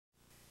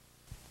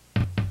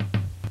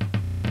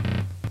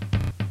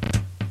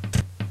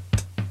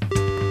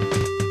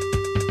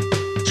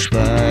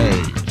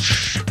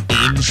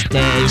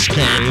Space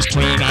Case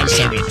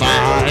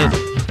 2975.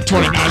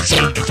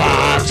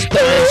 2975.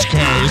 Space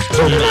Case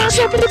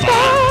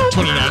 2975.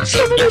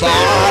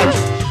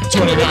 2975.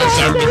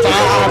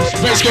 2975.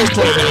 Space Case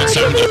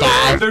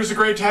 2975. There's a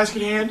great task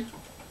at hand.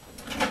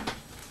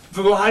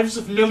 The lives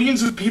of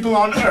millions of people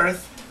on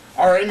Earth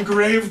are in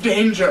grave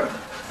danger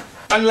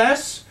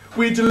unless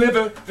we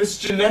deliver this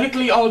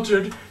genetically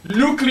altered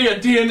nuclear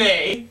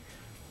DNA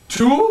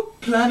to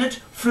planet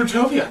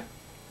Fruitopia.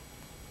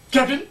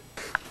 Captain?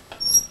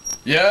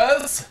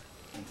 Yes?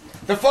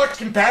 The flux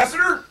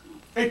capacitor?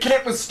 It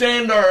can't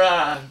withstand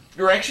our,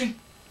 direction.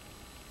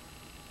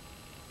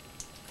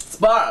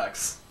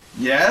 Sparks.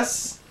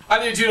 Yes?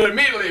 I need you to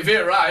immediately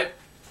veer right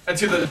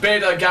into the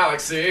Beta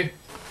Galaxy.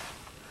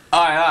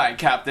 Aye, aye,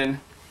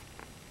 Captain.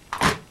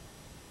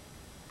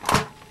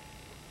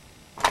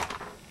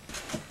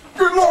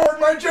 Good Lord,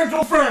 my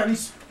gentle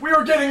friends! We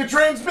are getting a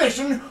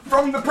transmission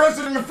from the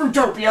President of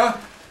Fruitopia.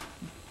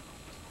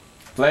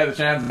 Play the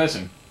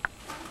transmission.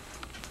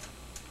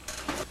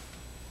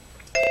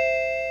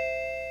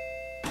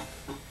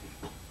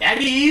 At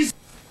ease.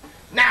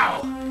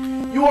 Now,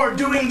 you are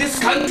doing this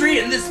country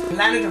and this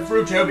planet of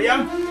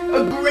Fruitopia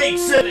a great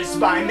service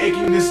by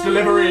making this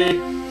delivery.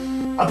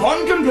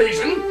 Upon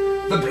completion,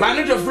 the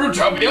planet of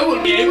Fruitopia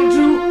will be able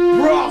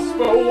to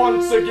prosper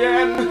once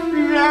again.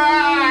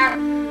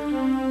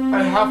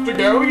 I have to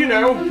go, you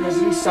know,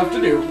 President stuff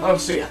to do. I'll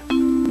see ya.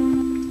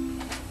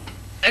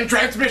 And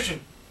transmission.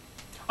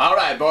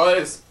 Alright,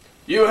 boys.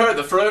 You heard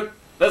the fruit.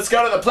 Let's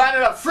go to the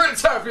planet of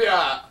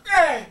Fruitopia!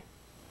 Hey!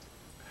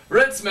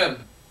 Ritzman.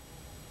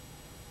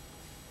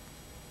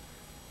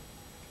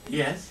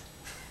 Yes?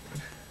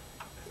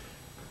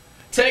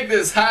 Take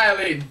this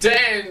highly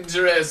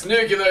dangerous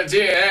nuclear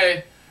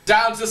DNA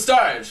down to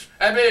storage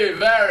and be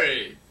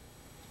very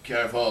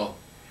careful.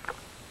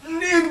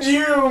 Did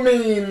you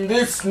mean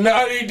this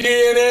naughty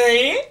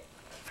DNA?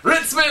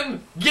 Ritzman,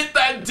 get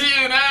that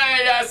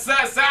DNA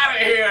SS out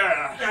of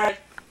here!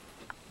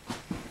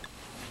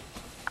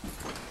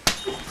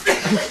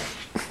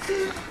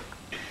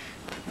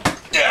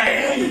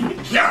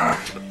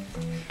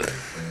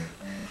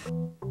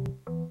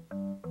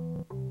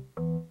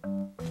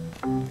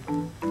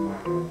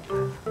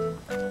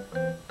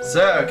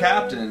 So,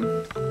 Captain,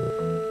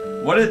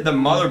 what did the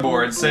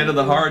motherboard say to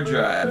the hard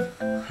drive?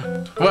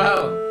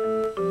 Well,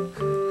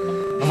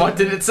 what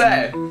did it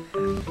say?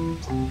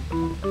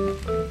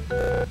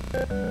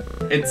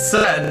 It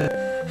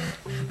said,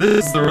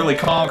 this is the really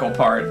comical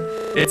part,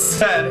 it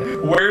said,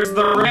 where's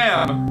the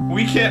RAM?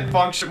 We can't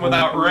function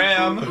without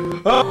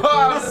RAM.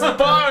 Oh,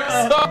 Sparks!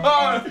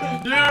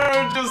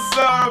 You're just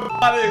so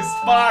funny,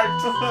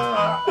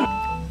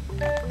 Sparks!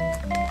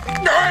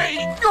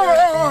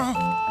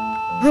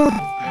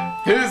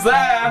 Who's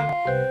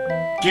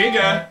that?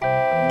 Giga.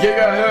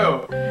 Giga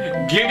who?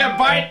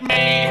 Gigabyte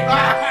me!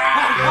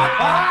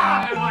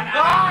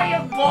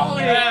 You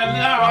bully!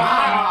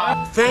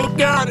 Thank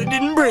God I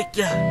didn't break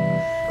you.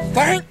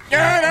 Thank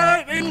God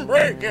I didn't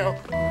break you.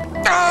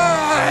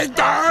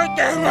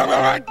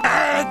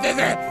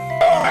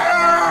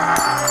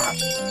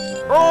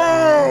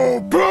 Oh,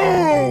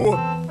 boo!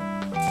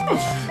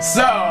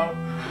 So,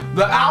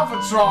 the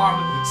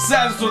Alphatron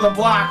says to the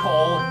black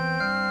hole,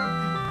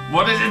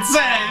 What did it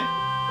say?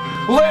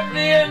 let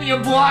me in, you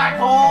black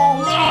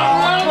hole!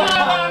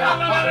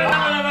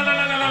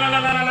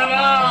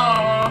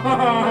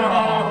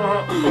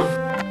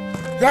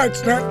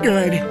 That's not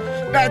good.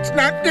 That's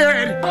not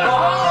good. It's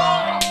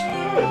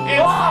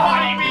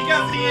funny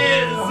because he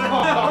is!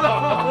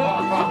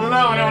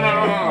 No.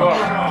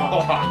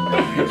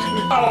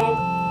 Oh,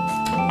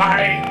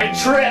 I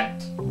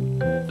tripped.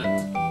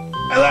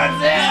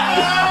 That's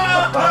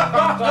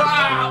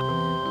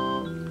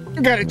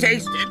it. Gotta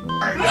taste it.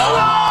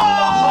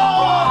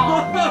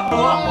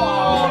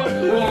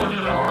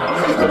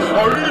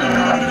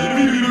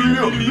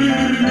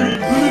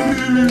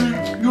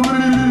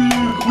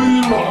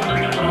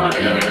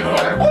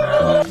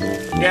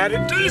 Gotta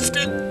taste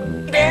it.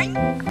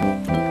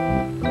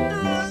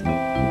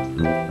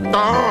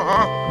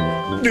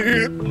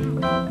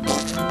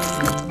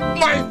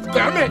 My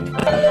stomach.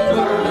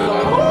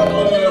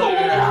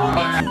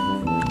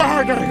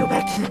 I gotta go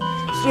back to the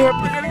ship. I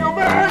gotta go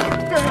back.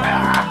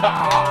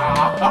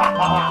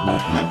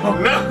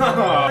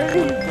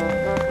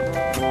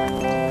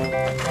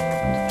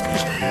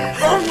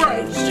 Oh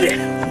my shit.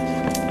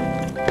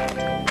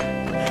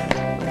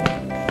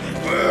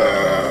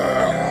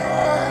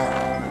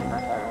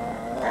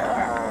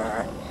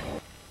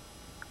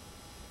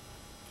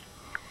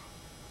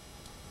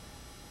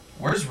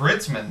 Where's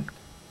Ritzman?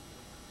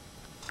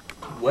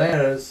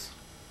 Where's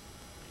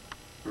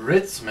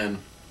Ritzman?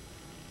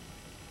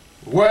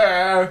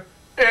 Where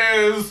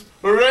is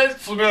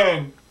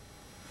Ritzman?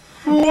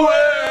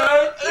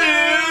 Where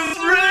is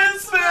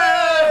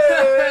Ritzman?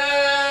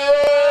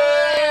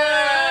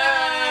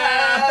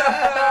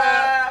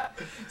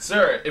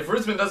 Sir, if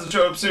Ritzman doesn't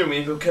show up soon,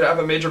 we could have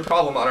a major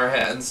problem on our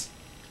hands.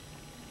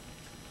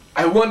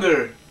 I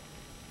wonder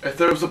if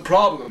there was a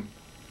problem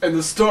in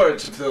the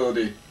storage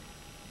facility.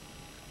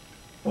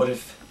 What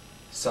if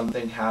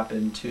Something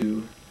happened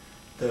to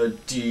the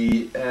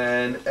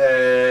DNA.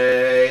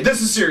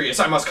 This is serious.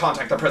 I must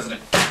contact the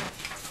president.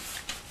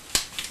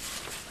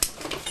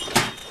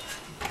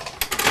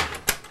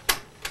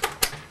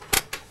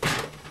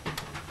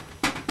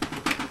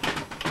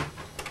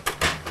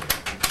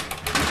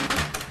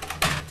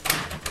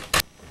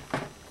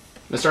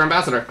 Mr.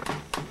 Ambassador,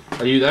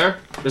 are you there?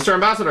 Mr.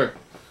 Ambassador!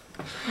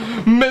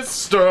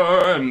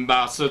 Mr.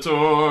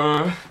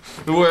 Ambassador,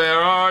 where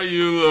are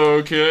you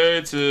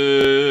located?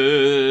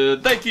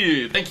 Thank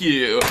you, thank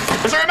you.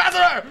 Mr.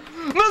 Ambassador!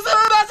 Mr.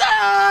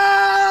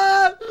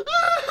 Ambassador!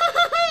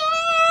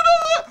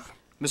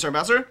 Mr.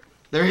 Ambassador?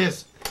 There he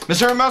is.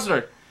 Mr.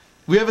 Ambassador,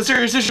 we have a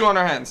serious issue on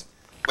our hands.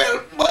 Well,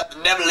 what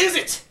the devil is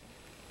it?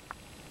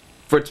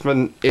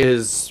 Fritzman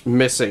is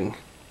missing.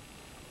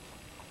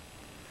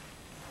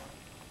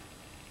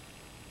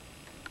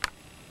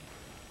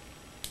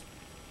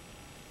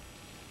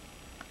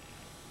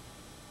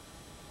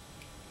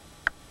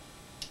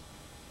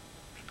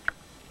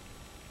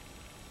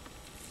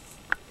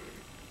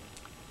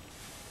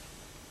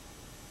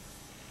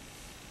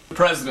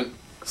 President,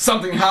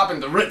 something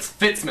happened to Ritz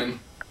Fitzman.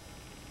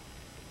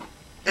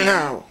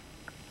 No.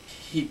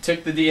 He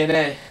took the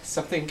DNA.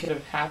 Something could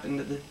have happened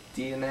to the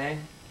DNA.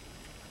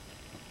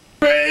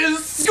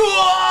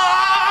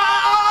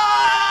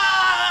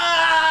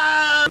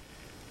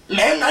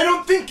 Man, I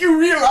don't think you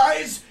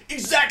realize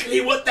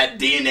exactly what that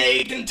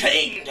DNA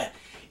contained.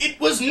 It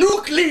was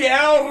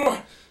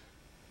nuclear.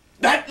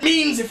 That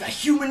means if a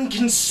human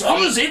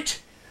consumes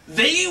it,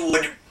 they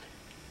would...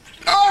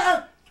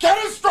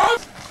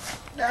 catastrophic!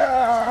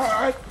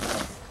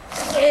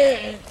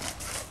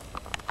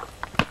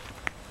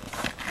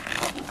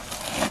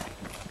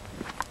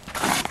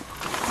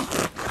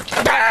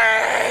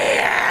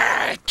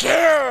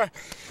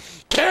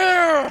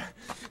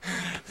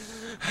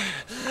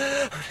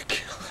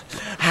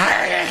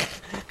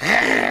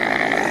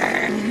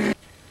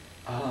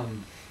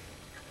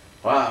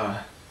 Wow.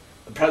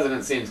 The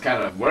president seems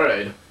kind of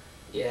worried.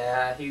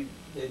 Yeah, he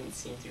didn't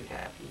seem too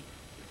happy.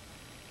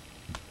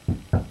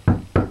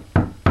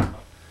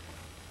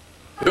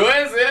 Who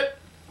is it?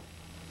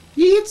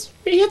 It's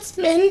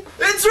Ritzman.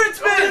 It's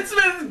Ritzman!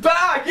 Ritzman's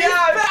back! Yeah!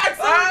 Back!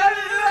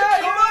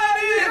 Come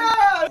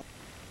on!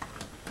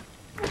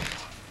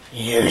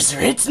 Here's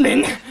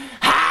Ritzman.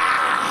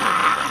 Ha!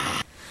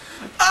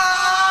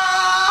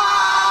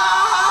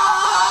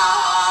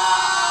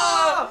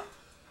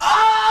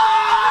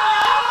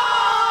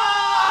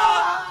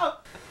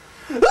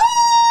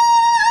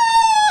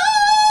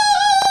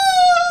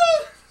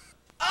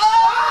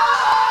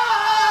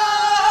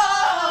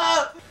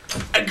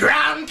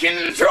 Ground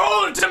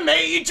control to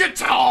Major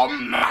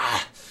Tom.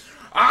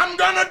 I'm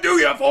gonna do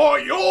you for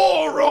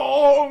your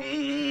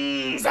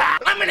wrongs.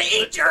 I'm gonna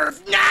eat your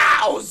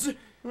nows.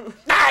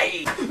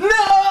 Hey!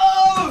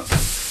 No!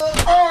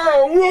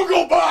 Oh,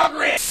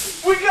 Woogleberry!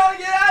 We gotta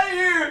get out of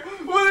here!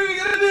 What are we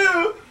gonna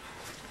do?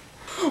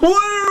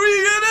 What are we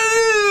gonna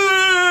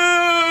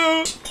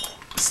do?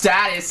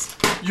 Status,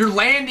 your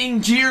landing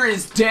gear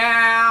is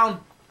down.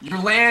 Your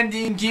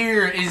landing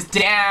gear is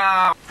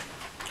down.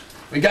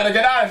 We gotta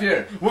get out of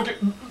here. We'll get...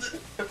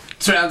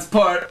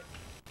 Transport.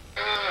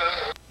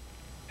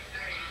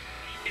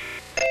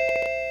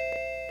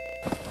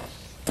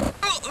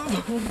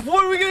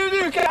 What are we gonna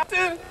do,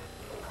 Captain?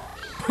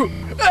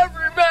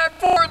 Every man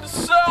for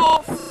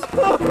himself!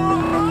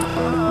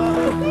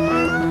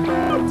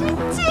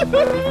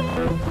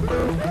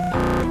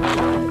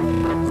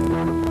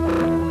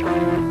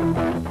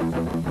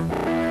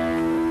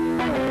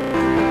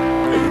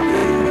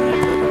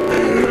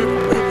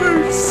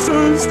 I'm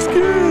so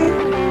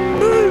scared!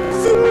 I'm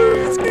so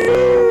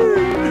scared!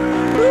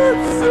 I'm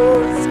so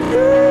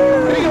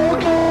scared! We don't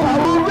go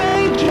Power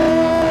Rangers!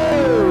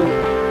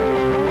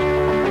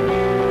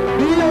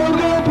 We don't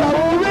go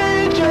Power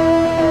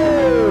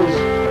Rangers!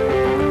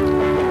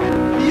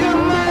 You're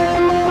my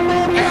Power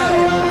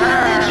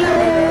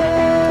Rangers!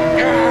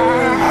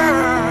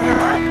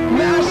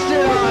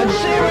 Master on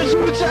Sarah's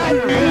Bootside!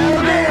 We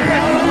don't go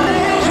Power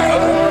Rangers!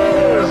 We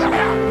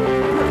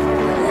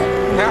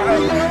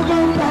don't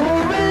go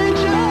Power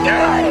Rangers!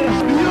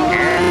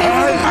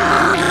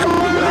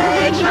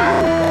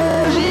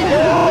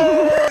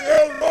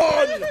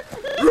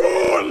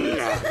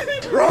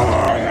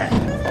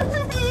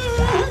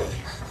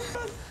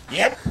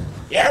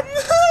 Yep.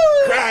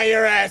 Cry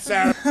your ass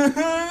out.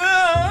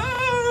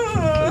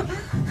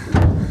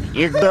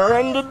 You're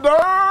going to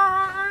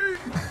die.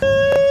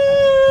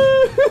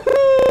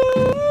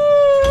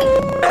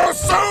 Your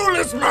soul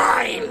is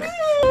mine.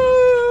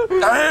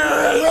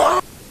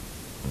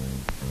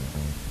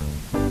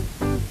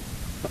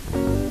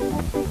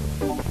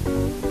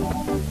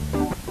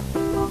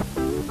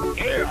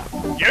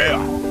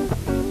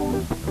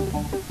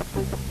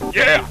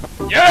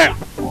 Yeah.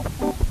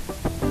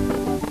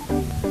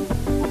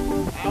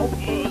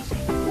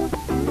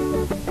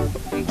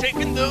 I'm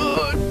taking the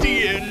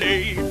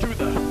DNA to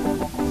the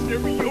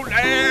stereo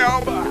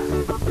lab.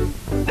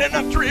 Then I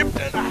tripped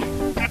and I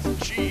got some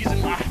cheese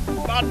in my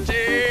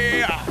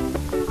body.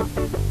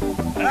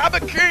 I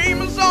became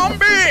became a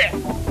zombie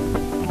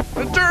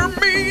and turned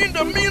me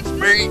into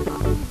mincemeat.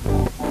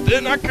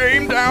 Then I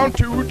came down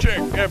to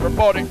check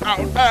everybody out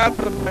at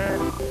the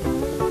bank.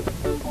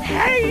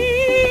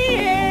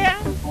 Hey,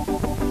 yeah.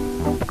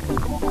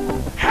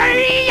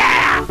 Hey,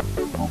 yeah.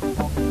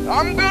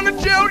 I'm gonna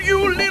tell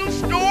you a little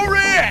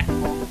story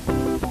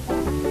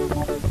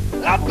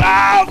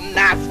about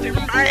Nasty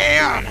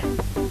Man.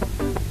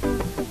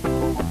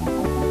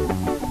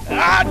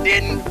 I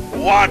didn't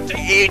want to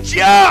eat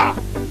ya,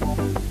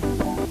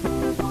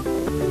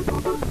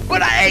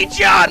 but I ate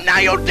ya, now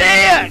you're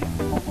dead.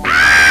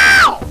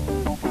 Ow!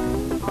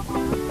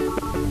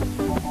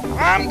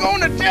 I'm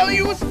gonna tell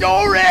you a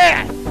story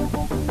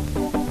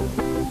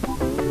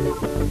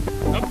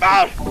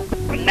about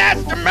a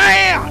nasty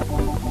man.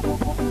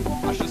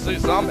 I should say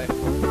zombie.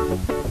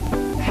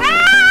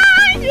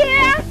 Hi,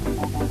 yeah!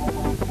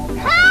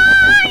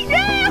 Hi,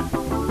 yeah!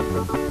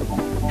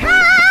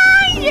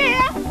 Hi,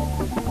 yeah!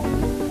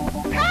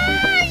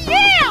 Hi,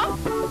 yeah!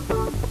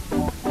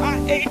 I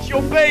ate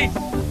your face!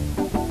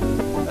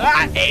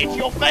 I ate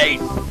your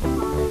face!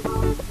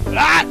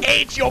 I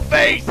ate your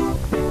face!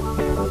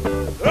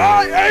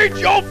 I ate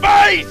your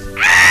face!